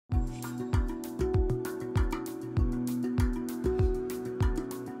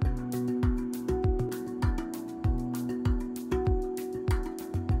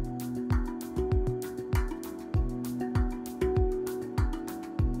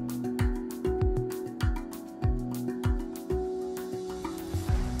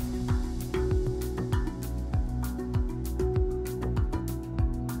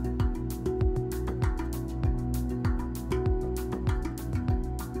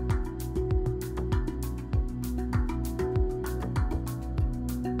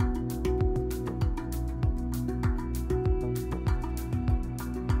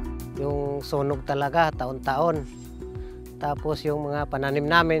sunog talaga taon-taon. Tapos yung mga pananim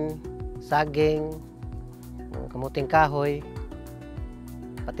namin, saging, kamuting kahoy,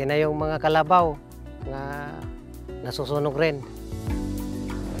 pati na yung mga kalabaw na nasusunog rin.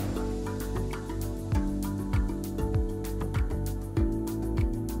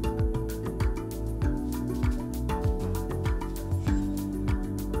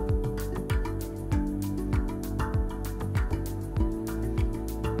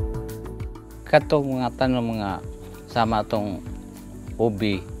 Katong mga tanong mga sama itong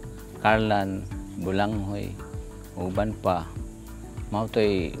ubi, karlan, bulanghoy, uban pa. Mao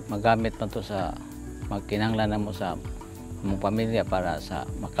to'y magamit man to sa magkinanglan mo sa among pamilya para sa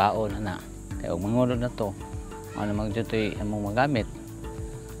makaon na. Kaya mangunod na to, ano magjutoy among magamit.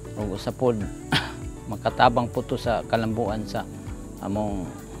 Ug usapod makatabang po to sa kalambuan sa among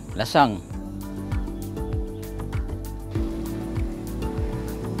lasang.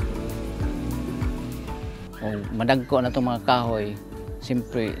 Madagko na itong mga kahoy,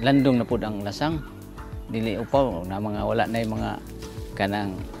 siyempre landong na po ang lasang. Dili upaw na mga wala na yung mga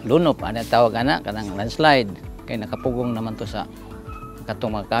kanang lunop, ano tawag ana, kanang landslide. Kaya nakapugong naman to sa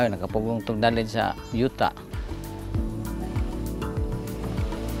katong mga kahoy, nakapugong itong dalid sa yuta.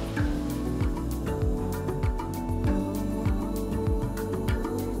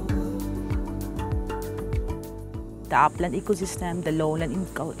 The upland ecosystem, the lowland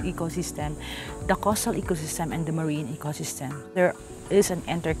ecosystem, the coastal ecosystem, and the marine ecosystem. There is an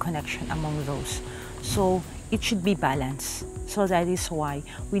interconnection among those. So it should be balanced. So that is why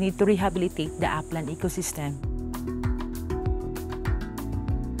we need to rehabilitate the upland ecosystem.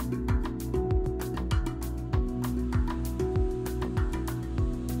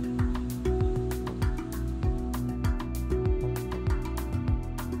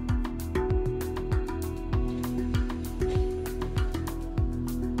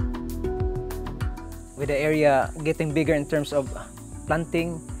 With the area getting bigger in terms of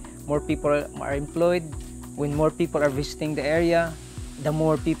planting, more people are employed. When more people are visiting the area, the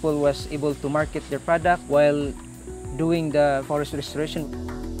more people was able to market their product while doing the forest restoration.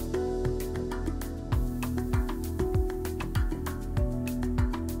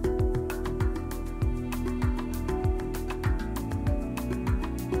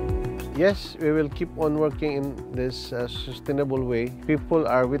 Yes, we will keep on working in this sustainable way. People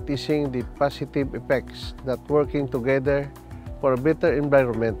are witnessing the positive effects that working together for a better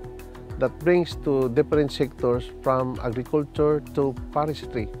environment that brings to different sectors from agriculture to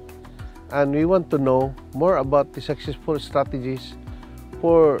forestry. And we want to know more about the successful strategies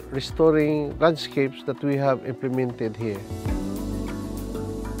for restoring landscapes that we have implemented here.